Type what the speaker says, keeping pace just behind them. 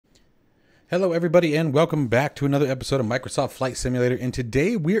Hello everybody and welcome back to another episode of Microsoft Flight Simulator, and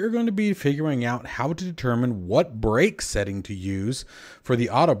today we are going to be figuring out how to determine what brake setting to use for the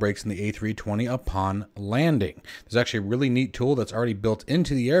auto brakes in the A320 upon landing. There's actually a really neat tool that's already built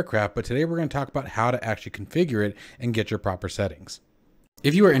into the aircraft, but today we're going to talk about how to actually configure it and get your proper settings.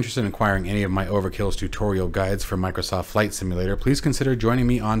 If you are interested in acquiring any of my Overkills tutorial guides for Microsoft Flight Simulator, please consider joining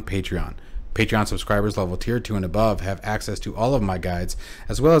me on Patreon. Patreon subscribers level tier 2 and above have access to all of my guides,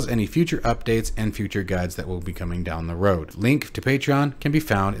 as well as any future updates and future guides that will be coming down the road. Link to Patreon can be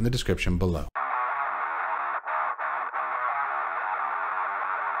found in the description below.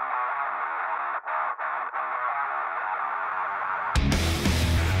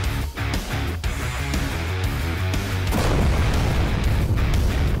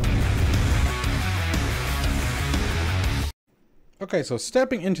 Okay, so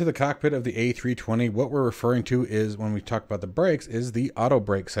stepping into the cockpit of the A320, what we're referring to is, when we talk about the brakes, is the auto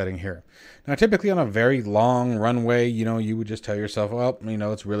brake setting here. Now, typically on a very long runway, you would just tell yourself, well,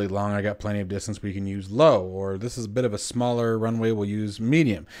 it's really long, I got plenty of distance, we can use low, or this is a bit of a smaller runway, we'll use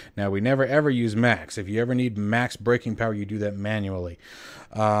medium. Now, we never ever use max. If you ever need max braking power, you do that manually.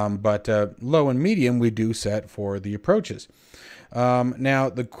 But low and medium, we do set for the approaches. Now,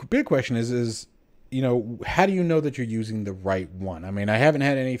 the big question is how do you know that you're using the right one? I mean, I haven't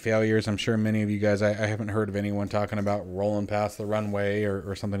had any failures. I'm sure many of you guys, I haven't heard of anyone talking about rolling past the runway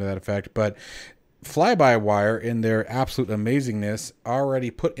or something to that effect. But Fly-by-Wire, in their absolute amazingness,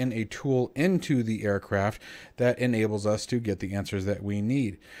 already put in a tool into the aircraft that enables us to get the answers that we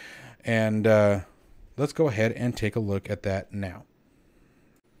need. And let's go ahead and take a look at that now.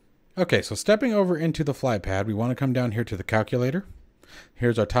 Okay, so stepping over into the fly pad, we want to come down here to the calculator.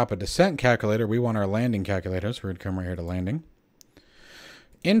 Here's our top of descent calculator. We want our landing calculator, so we're going to come right here to landing.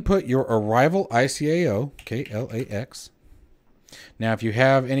 Input your arrival ICAO, okay, LAX. Now, if you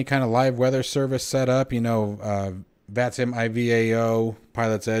have any kind of live weather service set up, VATSIM IVAO,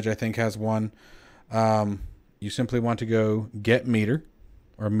 Pilot's Edge, I think, has one. You simply want to go get meter,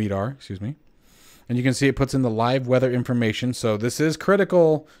 or METAR, excuse me. And you can see it puts in the live weather information. So this is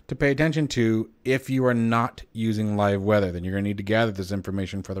critical to pay attention to if you are not using live weather. Then you're going to need to gather this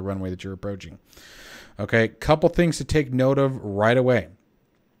information for the runway that you're approaching. Okay, couple things to take note of right away.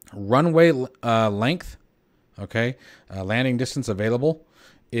 Runway length, okay, landing distance available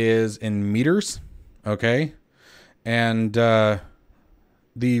is in meters, okay. And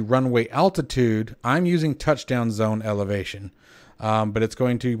the runway altitude, I'm using touchdown zone elevation. But it's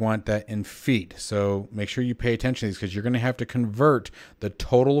going to want that in feet. So make sure you pay attention to these, because you're going to have to convert the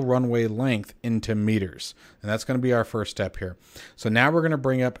total runway length into meters. And that's going to be our first step here. So now we're going to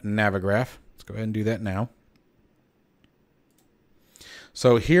bring up Navigraph. Let's go ahead and do that now.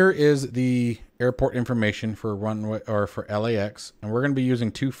 So here is the airport information for runway, or for LAX, and we're going to be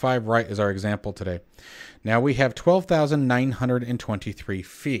using 25 right as our example today. Now we have 12,923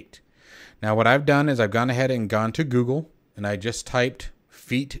 feet. Now what I've done is I've gone ahead and gone to Google, and I just typed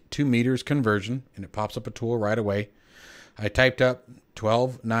feet to meters conversion, and it pops up a tool right away. I typed up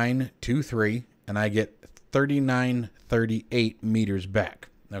 12,923, and I get 3,938 meters back.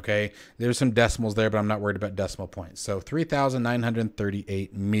 Okay, there's some decimals there, but I'm not worried about decimal points. So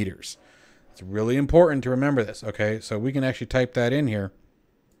 3,938 meters. It's really important to remember this. Okay, so we can actually type that in here.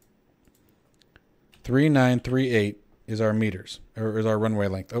 3,938 is our meters, or is our runway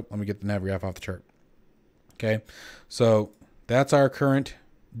length. Oh, let me get the Navigraph off the chart. Okay, so that's our current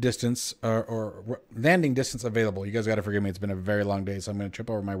distance, or landing distance available. You guys got to forgive me. It's been a very long day, so I'm going to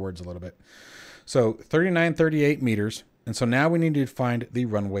trip over my words a little bit. So 3,938 meters. And so now we need to find the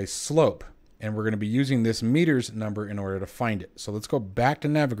runway slope. And we're going to be using this meters number in order to find it. So let's go back to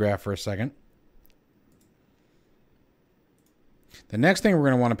Navigraph for a second. The next thing we're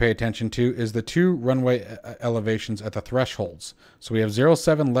going to want to pay attention to is the two runway elevations at the thresholds. So we have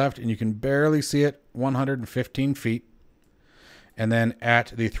 0.7 left, and you can barely see it, 115 feet. And then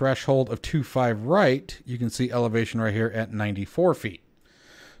at the threshold of 2.5 right, you can see elevation right here at 94 feet.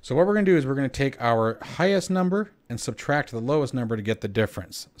 So what we're going to do is we're going to take our highest number and subtract the lowest number to get the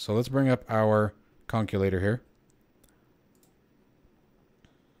difference. So let's bring up our calculator here.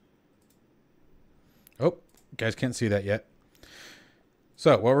 Oh, you guys can't see that yet.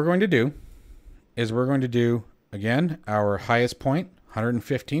 So what we're going to do is we're going to do, again, our highest point,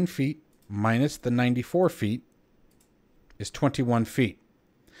 115 feet, minus the 94 feet is 21 feet.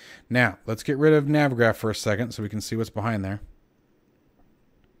 Now, let's get rid of Navigraph for a second so we can see what's behind there.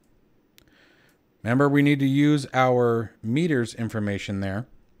 Remember, we need to use our meters information there.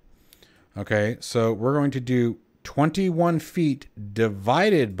 Okay, so we're going to do 21 feet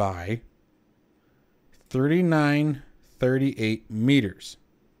divided by 39 38 meters.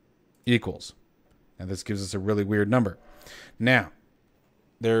 equals. And this gives us a really weird number. Now,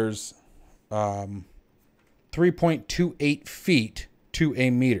 there's 3.28 feet to a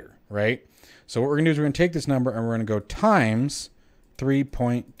meter, right? So what we're going to do is we're going to take this number and we're going to go times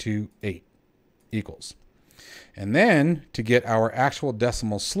 3.28 equals. And then to get our actual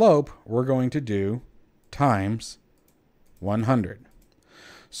decimal slope, we're going to do times 100.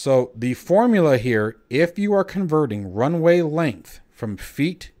 So the formula here, if you are converting runway length from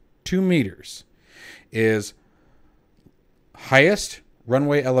feet to meters, is highest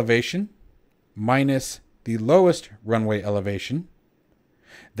runway elevation minus the lowest runway elevation.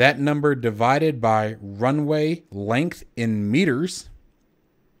 That number divided by runway length in meters.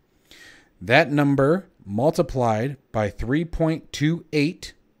 That number multiplied by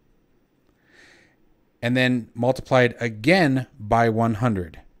 3.28. And then multiplied again by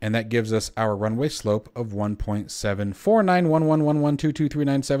 100. And that gives us our runway slope of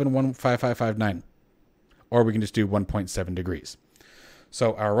 1.74911112239715559. Or we can just do 1.7 degrees.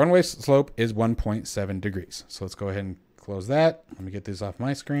 So our runway slope is 1.7 degrees. So let's go ahead and close that. Let me get this off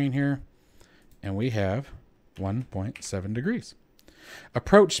my screen here. And we have 1.7 degrees.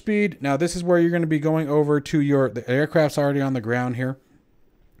 Approach speed. Now this is where you're going to be going over to the aircraft's already on the ground here.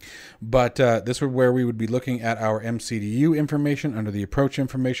 But this is where we would be looking at our MCDU information under the approach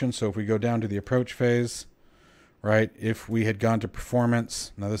information. So if we go down to the approach phase, right, if we had gone to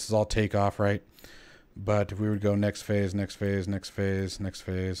performance, now this is all takeoff, right? But if we would go next phase, next phase, next phase, next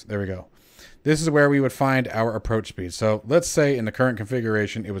phase, there we go. This is where we would find our approach speed. So let's say in the current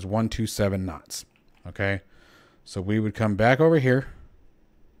configuration, it was 127 knots, okay? So we would come back over here,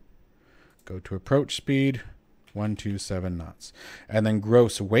 go to approach speed, 127 knots. And then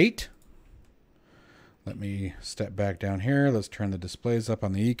gross weight. Let me step back down here. Let's turn the displays up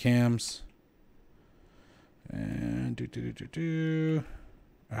on the ECAMs. And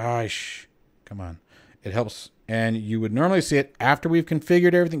come on. It helps. And you would normally see it after we've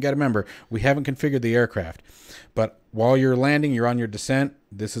configured everything. Got to remember, we haven't configured the aircraft. But while you're landing, you're on your descent.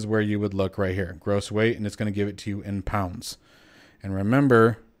 This is where you would look right here. Gross weight, and it's going to give it to you in pounds. And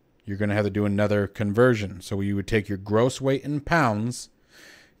remember, you're going to have to do another conversion. So you would take your gross weight in pounds,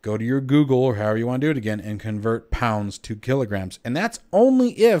 go to your Google or however you want to do it again, and convert pounds to kilograms. And that's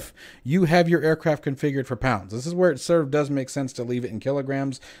only if you have your aircraft configured for pounds. This is where it sort of does make sense to leave it in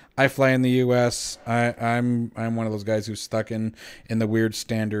kilograms. I fly in the U.S. I'm one of those guys who's stuck in the weird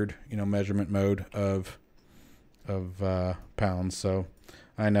standard, measurement mode of pounds. So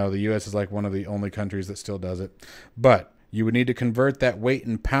I know the U.S. is like one of the only countries that still does it. But you would need to convert that weight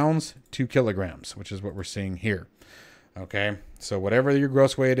in pounds to kilograms, which is what we're seeing here. Okay, so whatever your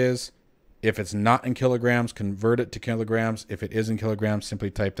gross weight is, if it's not in kilograms, convert it to kilograms. If it is in kilograms, simply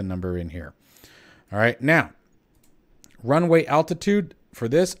type the number in here. All right, now, runway altitude. For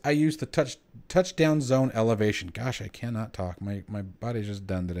this, I use the touchdown zone elevation. Gosh, I cannot talk. My body's just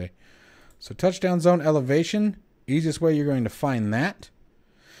done today. So touchdown zone elevation, easiest way you're going to find that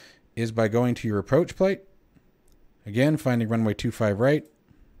is by going to your approach plate. Again, finding runway 25 right.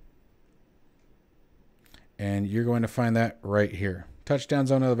 And you're going to find that right here. Touchdown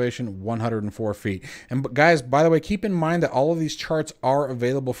zone elevation, 104 feet. And guys, by the way, keep in mind that all of these charts are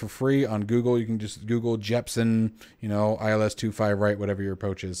available for free on Google. You can just Google Jepson, ILS 25 right, whatever your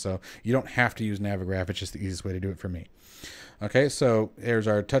approach is. So you don't have to use Navigraph. It's just the easiest way to do it for me. Okay, so here's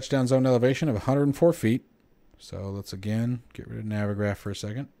our touchdown zone elevation of 104 feet. So let's again get rid of Navigraph for a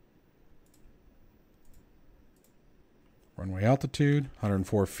second. Runway altitude,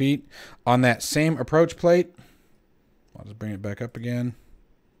 104 feet. On that same approach plate, I'll just bring it back up again.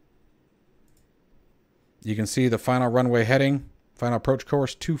 You can see the final runway heading, final approach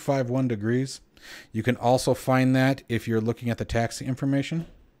course, 251 degrees. You can also find that if you're looking at the taxi information.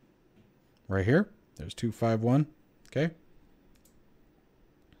 Right here, there's 251, okay?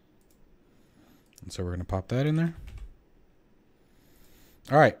 And so we're going to pop that in there.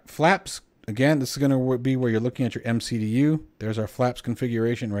 All right, flaps. Again, this is going to be where you're looking at your MCDU. There's our flaps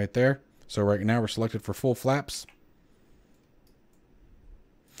configuration right there. So right now we're selected for full flaps.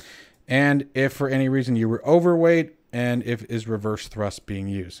 And if for any reason you were overweight, and if is reverse thrust being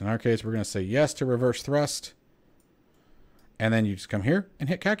used. In our case, we're going to say yes to reverse thrust. And then you just come here and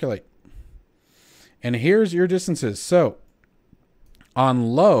hit calculate. And here's your distances. So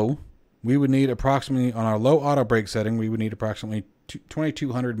on low, we would need approximately, on our low auto brake setting, we would need approximately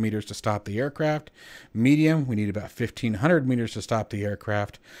 2,200 meters to stop the aircraft. Medium, we need about 1,500 meters to stop the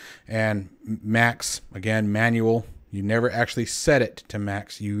aircraft. And max, again, manual, you never actually set it to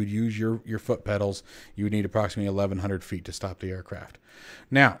max. You would use your foot pedals. You would need approximately 1,100 feet to stop the aircraft.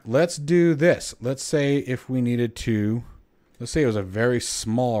 Now, let's do this. Let's say if we needed to, let's say it was a very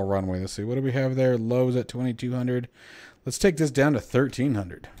small runway. Let's see, what do we have there? Lows at 2,200. Let's take this down to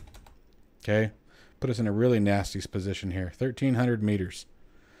 1,300. Okay, put us in a really nasty position here. 1,300 meters.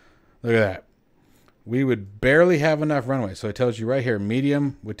 Look at that. We would barely have enough runway. So it tells you right here,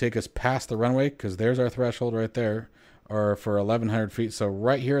 medium would take us past the runway because there's our threshold right there, or for 1,100 feet. So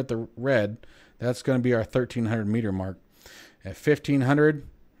right here at the red, that's going to be our 1,300 meter mark. At 1,500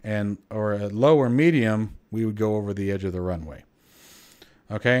 or a low or medium, we would go over the edge of the runway.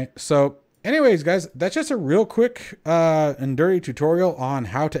 Okay, so anyways, guys, that's just a real quick and dirty tutorial on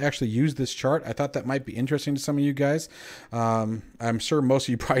how to actually use this chart. I thought that might be interesting to some of you guys. I'm sure most of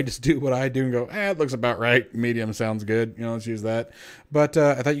you probably just do what I do and go, it looks about right. Medium sounds good. You know, let's use that. But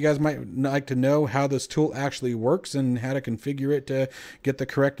I thought you guys might like to know how this tool actually works and how to configure it to get the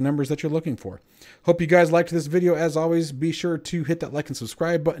correct numbers that you're looking for. Hope you guys liked this video. As always, be sure to hit that like and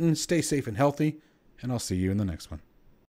subscribe button. Stay safe and healthy, and I'll see you in the next one.